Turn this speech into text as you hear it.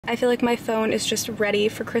I feel like my phone is just ready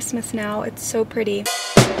for Christmas now. It's so pretty.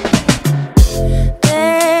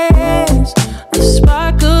 There's a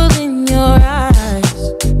sparkle in your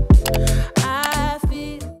eyes.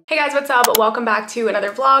 Hey guys, what's up? Welcome back to another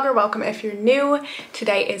vlog, or welcome if you're new.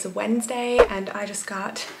 Today is Wednesday and I just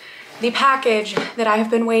got the package that I have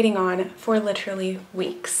been waiting on for literally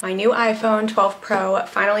weeks. My new iPhone 12 Pro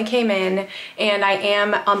finally came in and I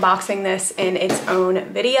am unboxing this in its own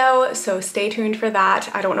video, so stay tuned for that.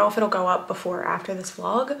 I don't know if it'll go up before or after this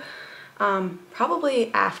vlog.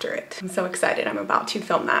 Probably after it. I'm so excited. I'm about to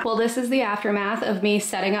film that. Well, this is the aftermath of me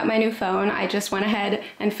setting up my new phone. I just went ahead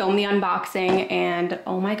and filmed the unboxing and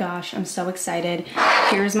oh my gosh, I'm so excited.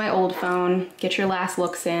 Here's my old phone. Get your last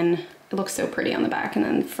looks in. It looks so pretty on the back, and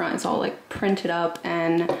then the front is all like printed up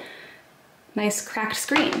and nice cracked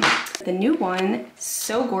screen. The new one,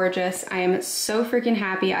 so gorgeous. I am so freaking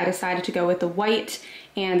happy. I decided to go with the white,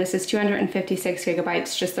 and this is 256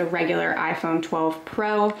 gigabytes, just the regular iPhone 12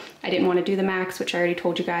 Pro. I didn't want to do the Max, which I already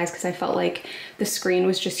told you guys, because I felt like the screen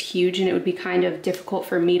was just huge and it would be kind of difficult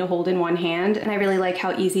for me to hold in one hand. And I really like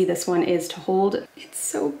how easy this one is to hold. It's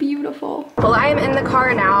so beautiful. Well, I am in the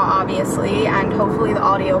car now, obviously, and hopefully the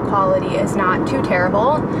audio quality is not too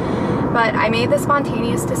terrible. But I made the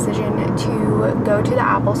spontaneous decision to go to the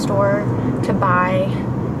Apple store to buy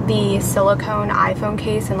the silicone iPhone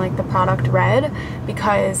case in like the product red,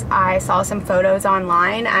 because I saw some photos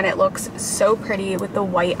online and it looks so pretty with the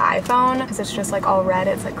white iPhone, because it's just like all red.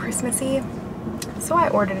 It's like Christmassy. So I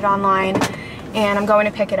ordered it online and I'm going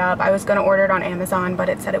to pick it up. I was going to order it on Amazon, but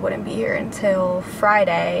it said it wouldn't be here until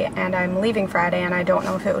Friday, and I'm leaving Friday and I don't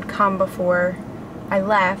know if it would come before I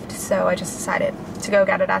left, so I just decided to go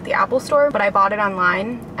get it at the Apple store. But I bought it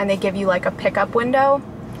online and they give you like a pickup window,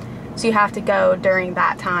 so you have to go during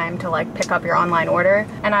that time to like pick up your online order.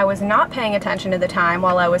 And I was not paying attention to the time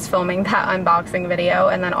while I was filming that unboxing video,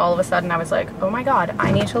 and then all of a sudden I was like, oh my god,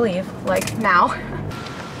 I need to leave, like now.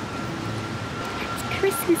 It's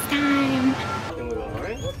Christmas time.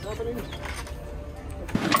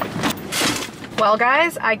 Well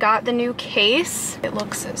guys, I got the new case. It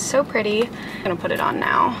looks so pretty. I'm gonna put it on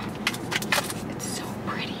now. It's so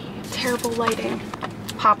pretty. Terrible lighting.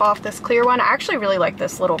 Pop off this clear one. I actually really like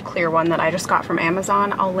this little clear one that I just got from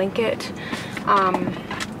Amazon. I'll link it.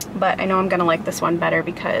 But I know I'm gonna like this one better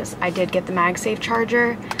because I did get the MagSafe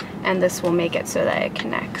charger, and this will make it so that it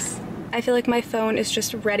connects. I feel like my phone is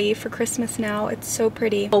just ready for Christmas now. It's so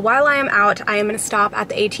pretty. Well, while I am out, I am gonna stop at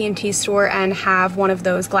the AT&T store and have one of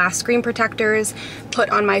those glass screen protectors put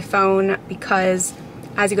on my phone, because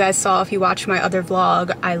as you guys saw if you watched my other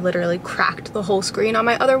vlog, I literally cracked the whole screen on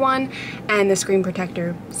my other one, and the screen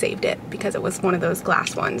protector saved it because it was one of those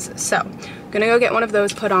glass ones. So I'm gonna go get one of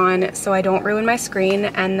those put on so I don't ruin my screen,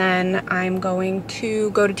 and then I'm going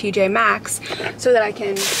to go to TJ Maxx so that I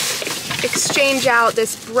can exchange out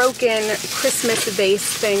this broken Christmas vase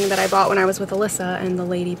thing that I bought when I was with Alyssa and the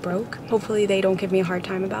lady broke. Hopefully they don't give me a hard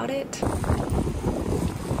time about it.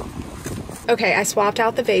 Okay, I swapped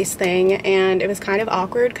out the vase thing and it was kind of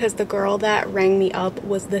awkward because the girl that rang me up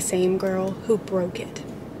was the same girl who broke it.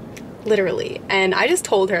 Literally. And I just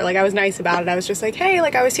told her, like, I was nice about it. I was just like, hey,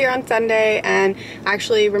 like, I was here on Sunday and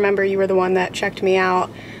actually remember you were the one that checked me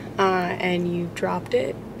out and you dropped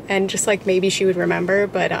it. And just like maybe she would remember,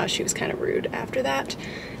 but she was kind of rude after that.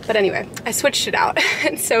 But anyway, I switched it out,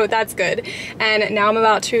 so that's good. And now I'm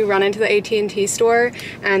about to run into the AT&T store,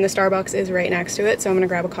 and the Starbucks is right next to it, so I'm gonna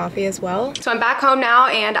grab a coffee as well. So I'm back home now,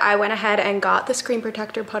 and I went ahead and got the screen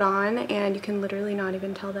protector put on, and you can literally not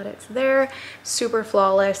even tell that it's there. Super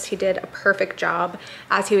flawless. He did a perfect job.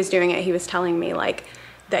 As he was doing it, he was telling me like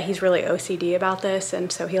that he's really OCD about this,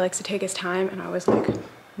 and so he likes to take his time, and I was like,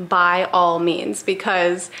 by all means,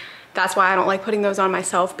 because that's why I don't like putting those on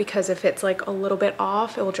myself, because if it's like a little bit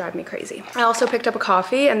off, it will drive me crazy. I also picked up a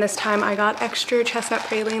coffee, and this time I got extra chestnut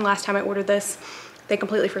praline. Last time I ordered this, they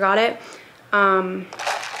completely forgot it.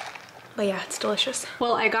 But yeah, it's delicious.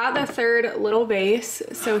 Well, I got the third little vase,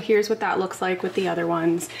 so here's what that looks like with the other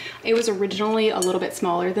ones. It was originally a little bit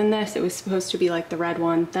smaller than this. It was supposed to be like the red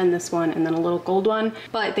one, then this one, and then a little gold one,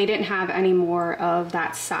 but they didn't have any more of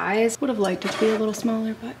that size. Would have liked it to be a little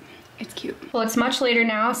smaller, but it's cute. Well, it's much later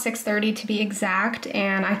now, 6:30 to be exact,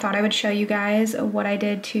 and I thought I would show you guys what I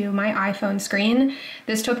did to my iPhone screen.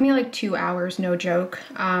 This took me like 2 hours, no joke,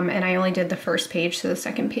 and I only did the first page, so the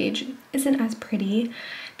second page isn't as pretty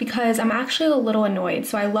because I'm actually a little annoyed.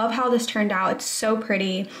 So I love how this turned out. It's so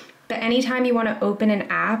pretty, but anytime you want to open an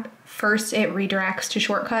app, first it redirects to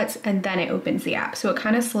shortcuts and then it opens the app. So it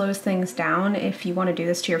kind of slows things down if you want to do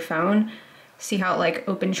this to your phone. See how it like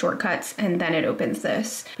opens shortcuts and then it opens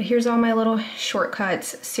this. But here's all my little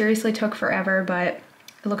shortcuts. Seriously took forever, but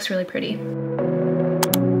It looks really pretty.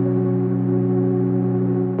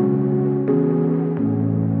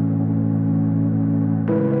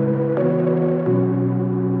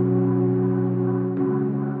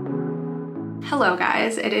 Hello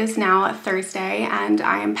guys, it is now Thursday and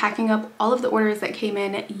I am packing up all of the orders that came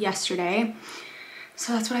in yesterday.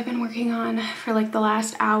 So that's what I've been working on for like the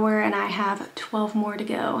last hour, and I have 12 more to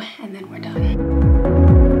go and then we're done.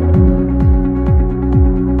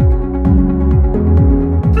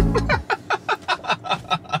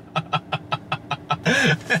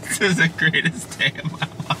 This is the greatest day of my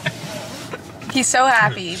life. He's so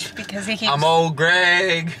happy because he keeps— I'm old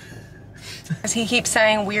Greg. He keeps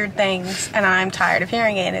saying weird things and I'm tired of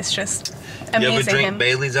hearing it. It's just amazing. You ever drink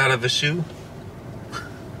Bailey's out of a shoe?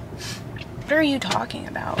 What are you talking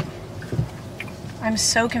about? I'm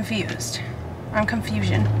so confused. I'm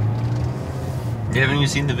confusion. You haven't even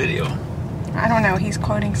seen the video. I don't know. He's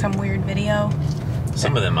quoting some weird video.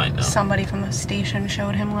 Some of them might know. Somebody from the station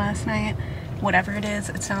showed him last night. Whatever it is,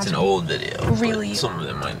 it sounds— It's an old video. Really— some of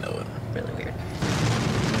them might know it. Really weird.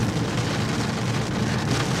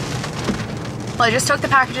 Well, I just took the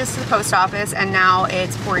packages to the post office and now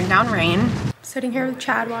it's pouring down rain. Sitting here with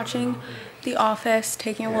Chad watching The Office,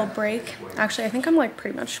 taking a little break. Actually, I think I'm like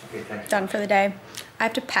pretty much done for the day. I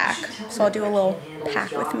have to pack, so I'll do a little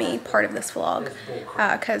pack with me part of this vlog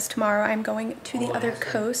because tomorrow I'm going to the other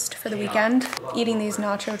coast for the weekend. Eating these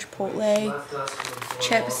nacho chipotle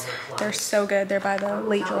chips. They're so good. They're by the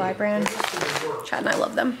Late July brand. Chad and I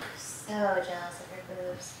love them. So jealous of your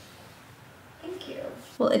boobs. Thank you.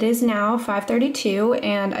 Well, it is now 5:32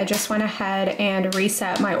 and I just went ahead and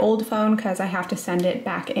reset my old phone because I have to send it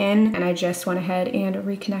back in, and I just went ahead and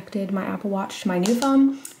reconnected my Apple Watch to my new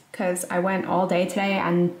phone because I went all day today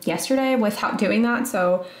and yesterday without doing that,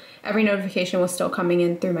 so every notification was still coming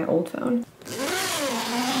in through my old phone.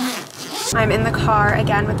 I'm in the car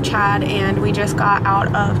again with Chad and we just got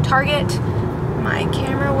out of Target. My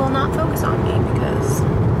camera will not focus on me because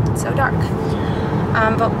it's so dark.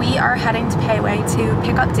 But we are heading to Payway to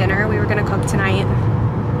pick up dinner. We were gonna cook tonight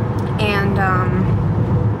and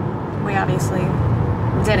we obviously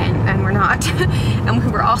didn't, and we're not. And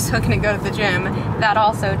we were also gonna go to the gym. That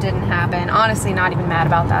also didn't happen. Honestly, not even mad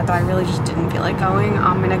about that though. I really just didn't feel like going.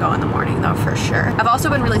 I'm gonna go in the morning though for sure. I've also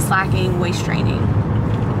been really slacking waist training,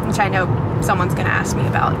 which I know someone's gonna ask me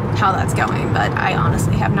about how that's going, but I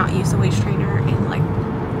honestly have not used a waist trainer in like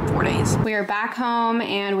 4 days. We are back home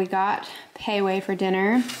and we got Payway for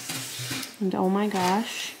dinner. And oh my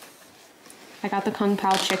gosh, I got the Kung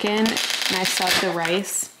Pao chicken and I subbed the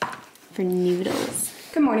rice for noodles.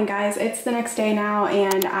 Good morning guys, it's the next day now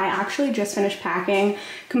and I actually just finished packing.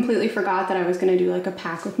 Completely forgot that I was gonna do like a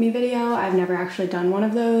pack with me video. I've never actually done one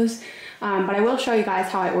of those, but I will show you guys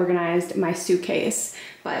how I organized my suitcase.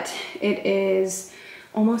 But it is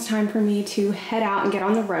almost time for me to head out and get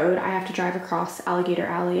on the road. I have to drive across Alligator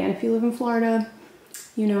Alley, and if you live in Florida,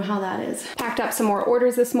 you know how that is. Packed up some more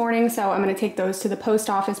orders this morning, so I'm gonna take those to the post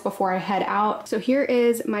office before I head out. So here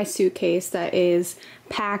is my suitcase that is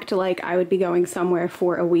packed like I would be going somewhere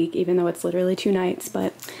for a week, even though it's literally 2 nights,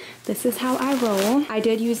 but this is how I roll. I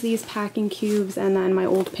did use these packing cubes and then my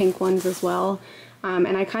old pink ones as well.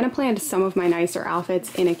 And I kind of planned some of my nicer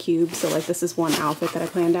outfits in a cube, so like this is one outfit that I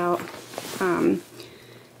planned out.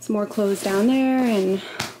 Some more clothes down there and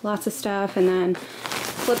lots of stuff, and then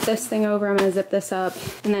flip this thing over. I'm gonna zip this up,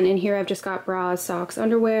 and then in here I've just got bras, socks,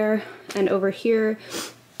 underwear, and over here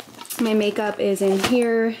my makeup is in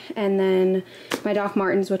here, and then my Doc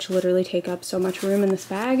Martens, which literally take up so much room in this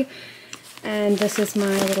bag, and this is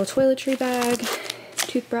my little toiletry bag,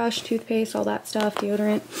 toothbrush, toothpaste, all that stuff,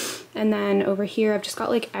 deodorant. And then over here I've just got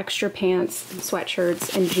like extra pants and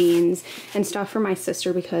sweatshirts and jeans and stuff for my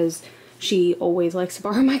sister because she always likes to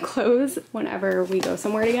borrow my clothes whenever we go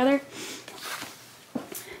somewhere together.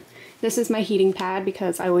 This is my heating pad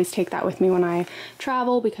because I always take that with me when I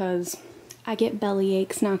travel because I get belly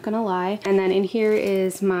aches, not gonna lie. And then in here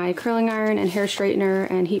is my curling iron and hair straightener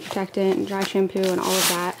and heat protectant and dry shampoo and all of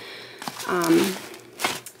that.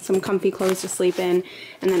 Some comfy clothes to sleep in.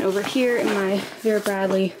 And then over here in my Vera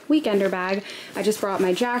Bradley weekender bag, I just brought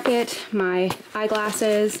my jacket, my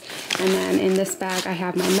eyeglasses, and then in this bag I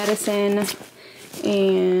have my medicine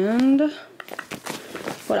and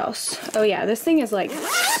what else? Oh yeah, this thing is like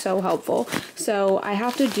so helpful. So I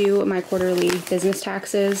have to do my quarterly business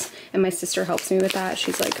taxes and my sister helps me with that.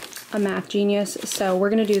 She's like a math genius. So we're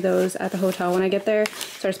gonna do those at the hotel when I get there.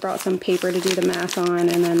 So I just brought some paper to do the math on,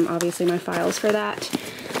 and then obviously my files for that.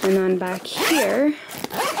 And then back here,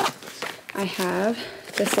 I have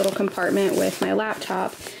this little compartment with my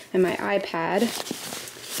laptop and my iPad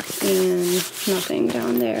and nothing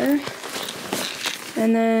down there.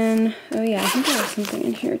 And then, oh yeah, I think I have something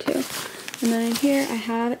in here too. And then in here I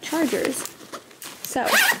have chargers. So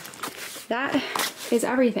that is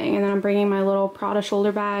everything. And then I'm bringing my little Prada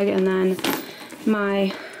shoulder bag and then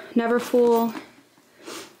my Neverfull,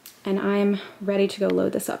 and I'm ready to go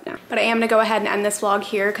load this up now. But I am gonna go ahead and end this vlog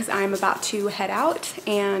here because I'm about to head out,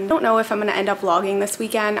 and I don't know if I'm gonna end up vlogging this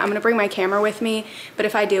weekend. I'm gonna bring my camera with me, but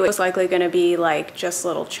if I do, it's likely gonna be like just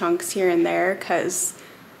little chunks here and there because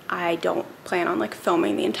I don't plan on like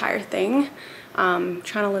filming the entire thing. Trying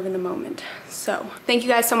to live in the moment. So thank you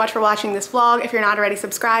guys so much for watching this vlog. If you're not already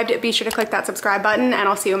subscribed, be sure to click that subscribe button, and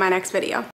I'll see you in my next video.